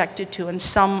subjected to, and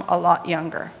some a lot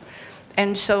younger.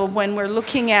 And so when we're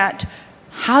looking at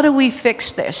how do we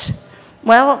fix this?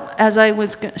 Well, as I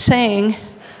was saying,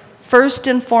 first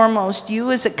and foremost,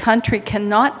 you as a country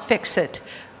cannot fix it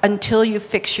until you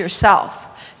fix yourself.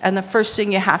 And the first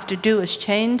thing you have to do is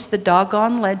change the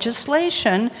doggone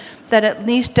legislation that at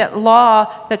least at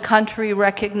law the country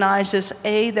recognizes,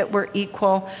 A, that we're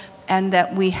equal and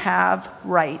that we have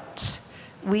rights.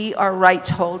 We are rights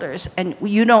holders, and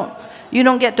you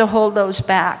don't get to hold those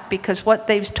back, because what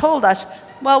they've told us,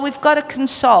 well, we've got to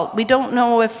consult. We don't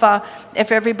know if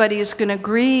everybody is going to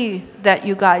agree that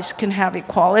you guys can have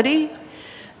equality,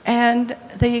 and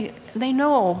they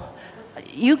know.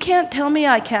 You can't tell me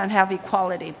I can't have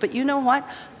equality, but you know what?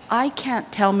 I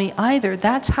can't tell me either.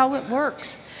 That's how it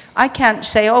works. I can't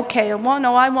say, okay, well,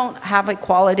 no, I won't have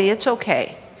equality. It's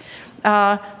okay.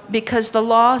 Because the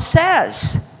law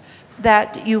says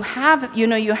that you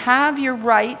have your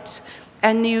rights,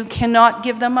 and you cannot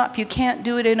give them up. You can't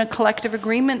do it in a collective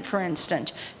agreement, for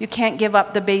instance. You can't give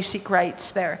up the basic rights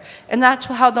there. And that's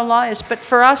how the law is. But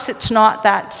for us, it's not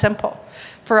that simple.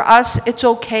 For us, it's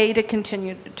okay to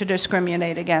continue to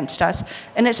discriminate against us.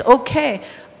 And it's okay.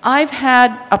 I've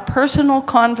had a personal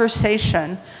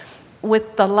conversation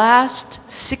with the last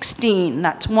 16,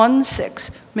 that's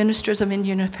 16, ministers of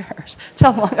Indian Affairs. That's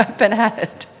how long I've been at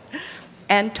it.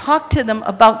 And talked to them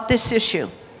about this issue.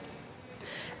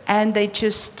 And they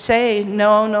just say,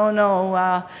 no,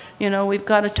 you know, we've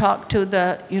got to talk to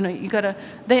the, you know, you got to,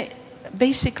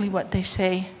 basically what they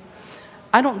say,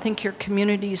 I don't think your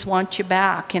communities want you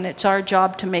back, and it's our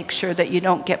job to make sure that you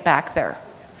don't get back there.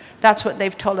 That's what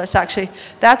they've told us. Actually,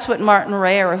 that's what Martin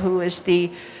Rayer, who is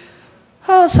the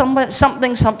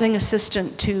something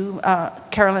assistant to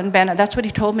Carolyn Bennett, that's what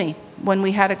he told me when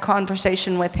we had a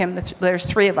conversation with him. There's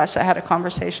 3 of us that had a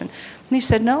conversation. And he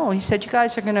said, no, he said, you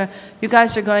guys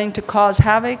are going to cause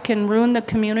havoc and ruin the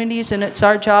communities, and it's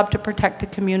our job to protect the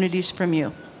communities from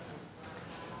you.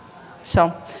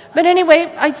 So, but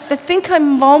anyway, I think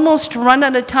I'm almost run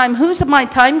out of time. Who's my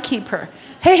timekeeper?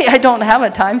 Hey, I don't have a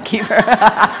timekeeper.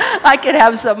 I could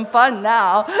have some fun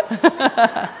now.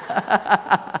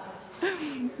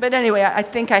 But anyway, I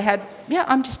think I had, yeah,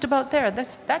 I'm just about there.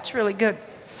 That's really good.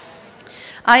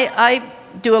 I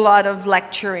do a lot of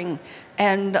lecturing,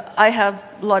 and I have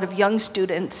a lot of young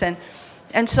students, and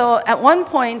so at one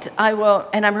point I will,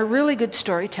 and I'm a really good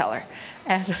storyteller,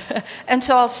 and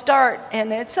so I'll start,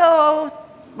 and it's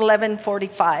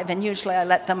 11:45, and usually I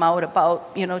let them out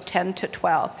about 10 to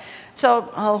 12.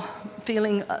 So I'll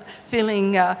feeling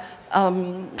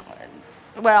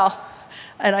well,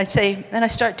 and I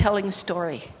start telling a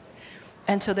story,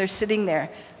 and so they're sitting there.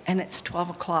 And it's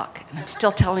 12 o'clock, and I'm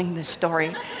still telling this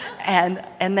story. And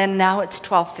then now it's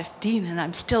 12:15, and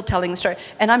I'm still telling the story.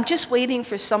 And I'm just waiting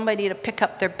for somebody to pick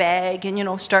up their bag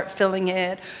and, start filling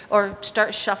it or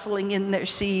start shuffling in their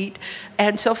seat.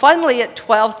 And so finally at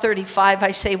 12:35,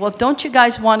 I say, well, don't you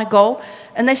guys want to go?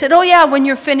 And they said, oh, yeah, when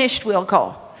you're finished, we'll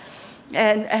go.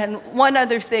 And one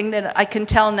other thing that I can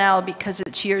tell now, because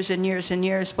it's years and years and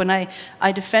years, when I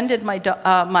defended my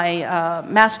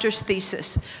master's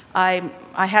thesis,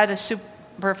 I had a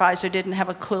supervisor, didn't have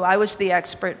a clue. I was the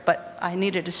expert, but I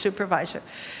needed a supervisor.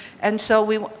 And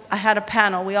so I had a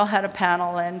panel, we all had a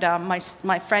panel, and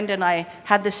my friend and I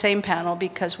had the same panel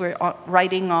because we're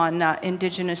writing on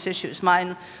Indigenous issues.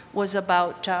 Mine was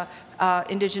about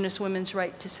Indigenous women's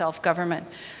right to self-government.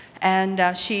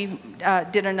 And she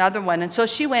did another one. And so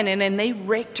she went in and they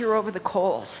raked her over the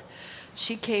coals.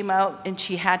 She came out and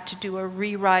she had to do a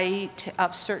rewrite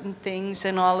of certain things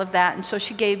and all of that. And so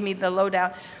she gave me the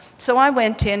lowdown. So I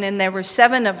went in and there were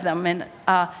 7 of them, and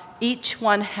each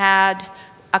one had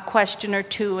a question or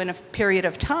two in a period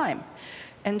of time.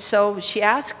 And so she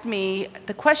asked me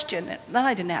the question, and then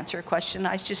I didn't answer her question.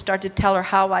 I just started to tell her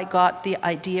how I got the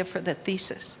idea for the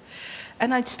thesis.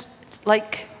 And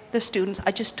like the students,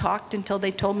 I just talked until they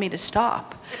told me to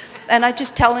stop. And I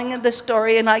just telling the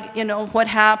story, and what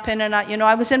happened, and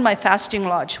I was in my fasting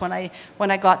lodge when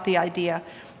I got the idea.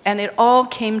 And it all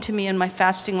came to me in my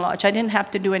fasting lodge. I didn't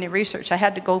have to do any research. I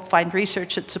had to go find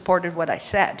research that supported what I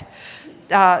said.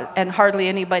 And hardly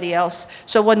anybody else.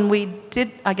 So when we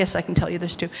did, I guess I can tell you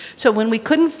this too. So when we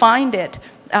couldn't find it,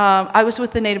 I was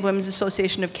with the Native Women's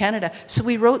Association of Canada, so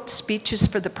we wrote speeches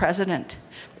for the president.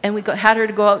 And we had her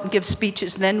to go out and give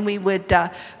speeches, and then we would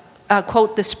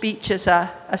quote the speech as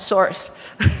a source.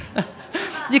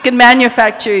 You can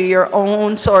manufacture your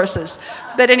own sources.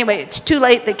 But anyway, it's too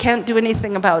late, they can't do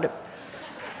anything about it.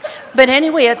 But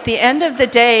anyway, at the end of the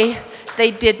day,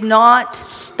 they did not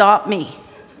stop me.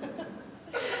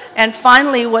 And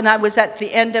finally, when I was at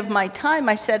the end of my time,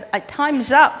 I said,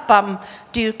 time's up.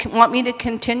 Do you want me to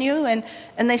continue? And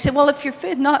they said, well, if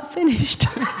you're not finished.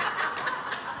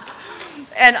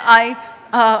 And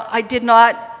I did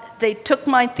not, they took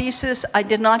my thesis. I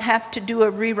did not have to do a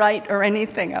rewrite or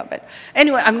anything of it.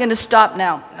 Anyway, I'm going to stop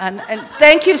now. And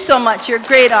thank you so much. You're a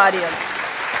great audience.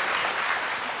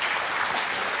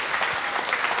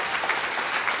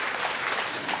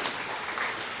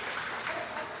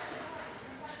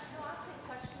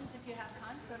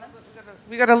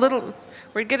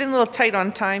 We're getting a little tight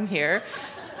on time here.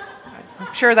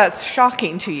 I'm sure that's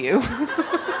shocking to you.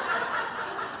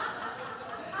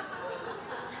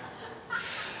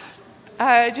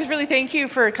 Just really thank you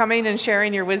for coming and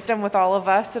sharing your wisdom with all of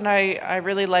us, and I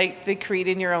really like the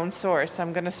creating your own source.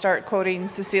 I'm going to start quoting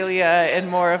Cecilia in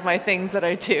more of my things that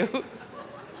I do.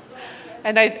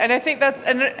 And I think that's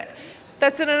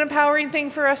an empowering thing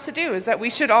for us to do, is that we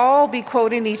should all be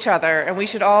quoting each other and we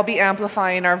should all be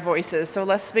amplifying our voices. So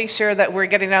let's make sure that we're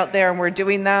getting out there and we're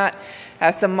doing that.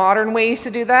 Some modern ways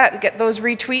to do that, get those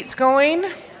retweets going.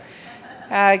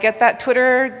 Get that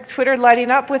Twitter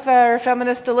lighting up with our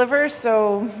Feminist Delivers,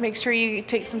 so make sure you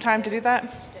take some time to do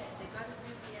that.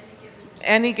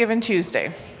 Any given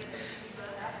Tuesday.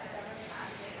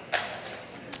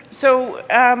 So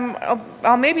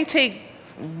I'll maybe take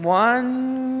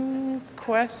one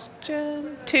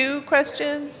question, 2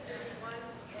 questions.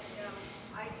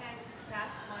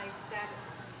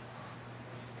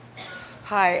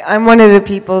 Hi, I'm one of the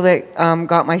people that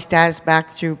got my status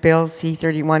back through Bill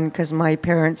C-31 because my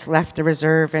parents left the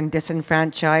reserve and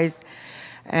disenfranchised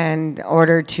in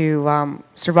order to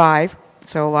survive.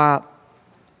 So,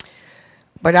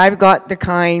 but I've got the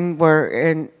kind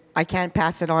where I can't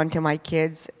pass it on to my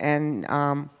kids, and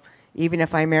even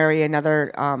if I marry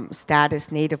another status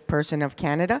Native person of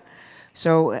Canada.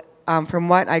 So from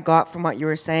what I got from what you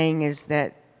were saying is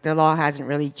that the law hasn't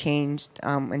really changed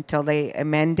until they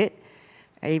amend it,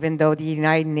 even though the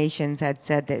United Nations had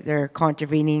said that they're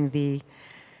contravening the,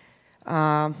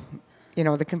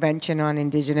 the Convention on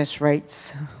Indigenous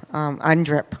Rights,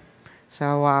 UNDRIP.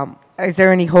 So is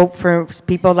there any hope for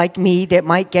people like me that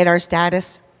might get our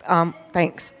status?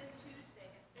 Thanks.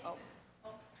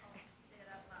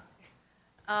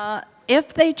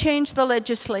 If they change the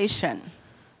legislation,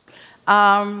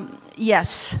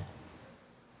 yes.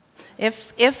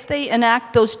 If they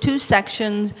enact those 2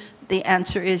 sections, the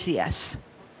answer is yes.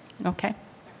 Okay.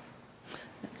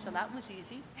 So that was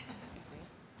easy.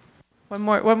 One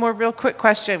more real quick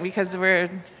question, because we're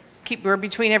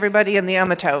between everybody and the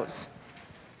Amatotes.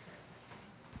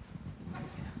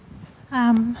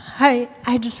 Hi,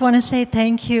 I just want to say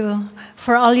thank you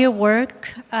for all your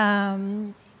work.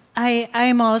 I'm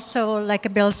also like a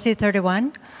Bill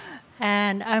C-31,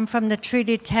 and I'm from the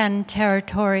Treaty 10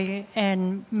 territory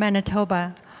in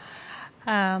Manitoba.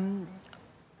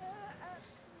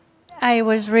 I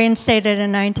was reinstated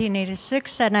in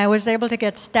 1986, and I was able to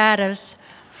get status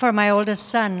for my oldest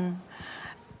son.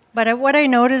 But what I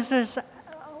noticed is,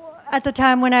 at the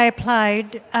time when I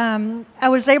applied, I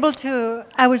was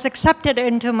accepted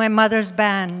into my mother's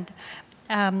band,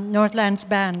 Northland's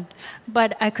band,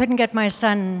 but I couldn't get my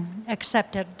son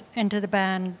accepted into the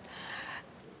band.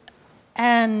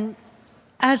 And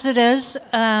as it is,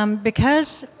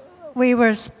 because we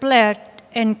were split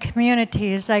in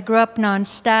communities, I grew up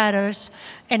non-status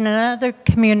in another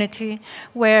community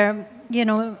where you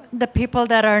know, the people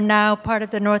that are now part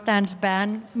of the Northlands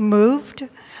band moved.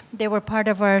 They were part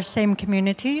of our same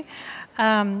community.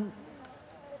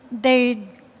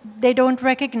 They don't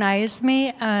recognize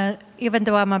me, even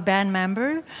though I'm a band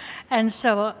member. And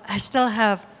so I still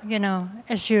have, you know,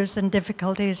 issues and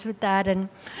difficulties with that. And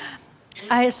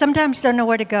I sometimes don't know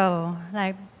where to go,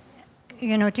 like,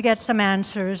 you know, to get some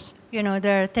answers. You know,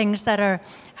 there are things that are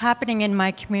happening in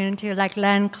my community, like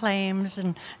land claims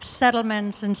and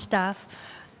settlements and stuff.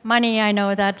 Money, I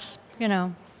know that's, you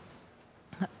know,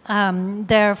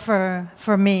 there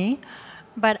for me,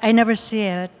 but I never see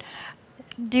it.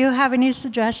 Do you have any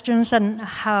suggestions on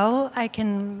how I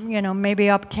can, you know, maybe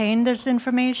obtain this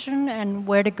information and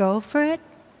where to go for it?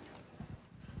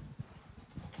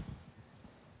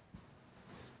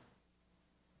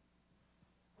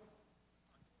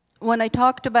 When I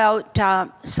talked about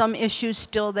some issues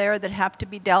still there that have to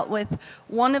be dealt with,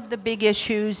 one of the big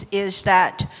issues is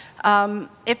that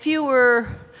if you were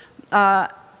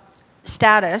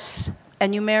status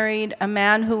and you married a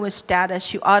man who was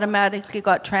status, you automatically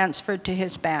got transferred to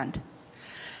his band.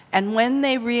 And when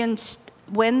they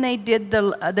did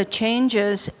the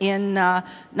changes in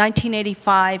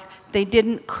 1985, they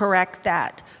didn't correct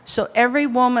that. So every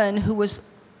woman who was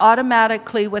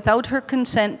automatically, without her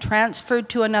consent, transferred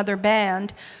to another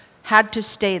band had to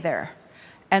stay there.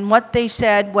 And what they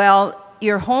said, well,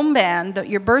 your home band,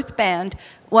 your birth band,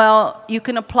 well, you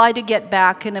can apply to get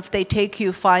back, and if they take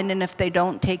you, fine, and if they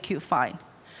don't take you, fine.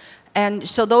 And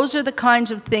so those are the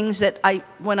kinds of things that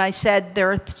when I said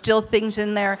there are still things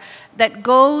in there that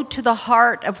go to the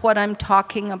heart of what I'm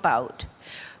talking about.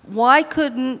 Why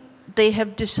couldn't they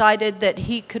have decided that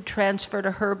he could transfer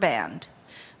to her band?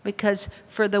 Because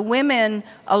for the women,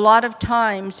 a lot of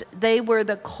times, they were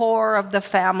the core of the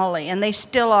family, and they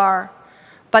still are.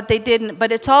 But they didn't.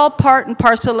 But it's all part and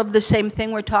parcel of the same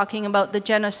thing we're talking about, the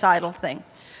genocidal thing.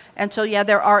 And so, yeah,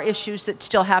 there are issues that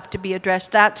still have to be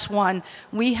addressed. That's one.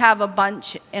 We have a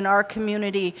bunch in our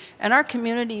community, and our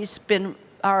community's been,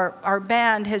 our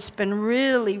band has been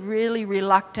really, really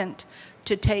reluctant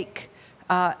to take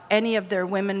any of their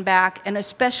women back. And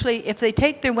especially if they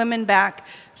take their women back,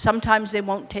 sometimes they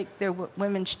won't take their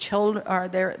women's children or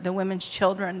the women's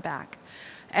children back.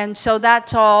 And so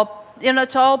that's all. You know,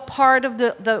 it's all part of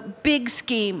the big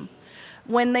scheme.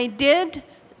 When they did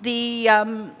the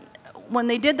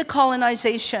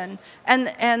colonization,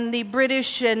 and the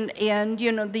British and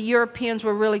you know, the Europeans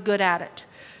were really good at it.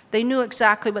 They knew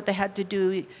exactly what they had to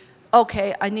do.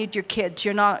 Okay, I need your kids.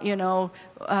 You're not, you know,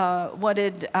 what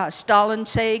did Stalin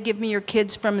say? Give me your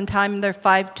kids from the time they're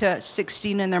 5 to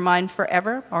 16 in their mind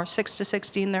forever, or 6 to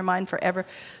 16 in their mind forever.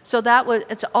 So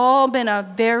it's all been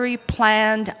a very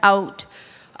planned out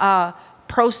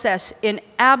process in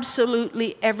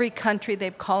absolutely every country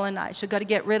they've colonized. We've got to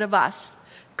get rid of us.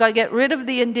 We've got to get rid of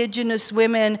the Indigenous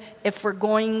women if we're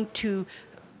going to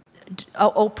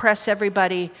oppress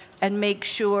everybody and make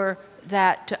sure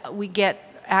that we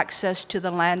get access to the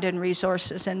land and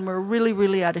resources. And we're really,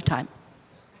 really out of time.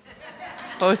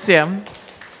 Awesome.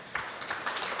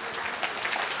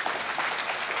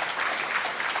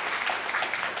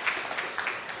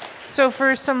 So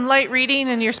for some light reading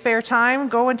in your spare time,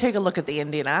 go and take a look at the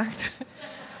Indian Act.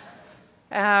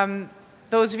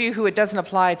 Those of you who it doesn't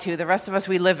apply to, the rest of us,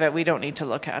 we live it, we don't need to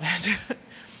look at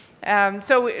it.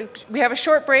 So we have a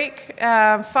short break,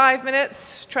 5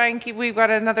 minutes. Try and keep, we've got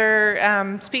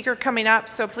another speaker coming up,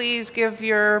 so please give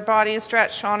your body a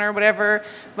stretch on or whatever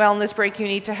wellness break you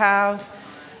need to have.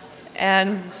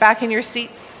 And back in your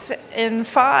seats in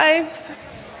 5.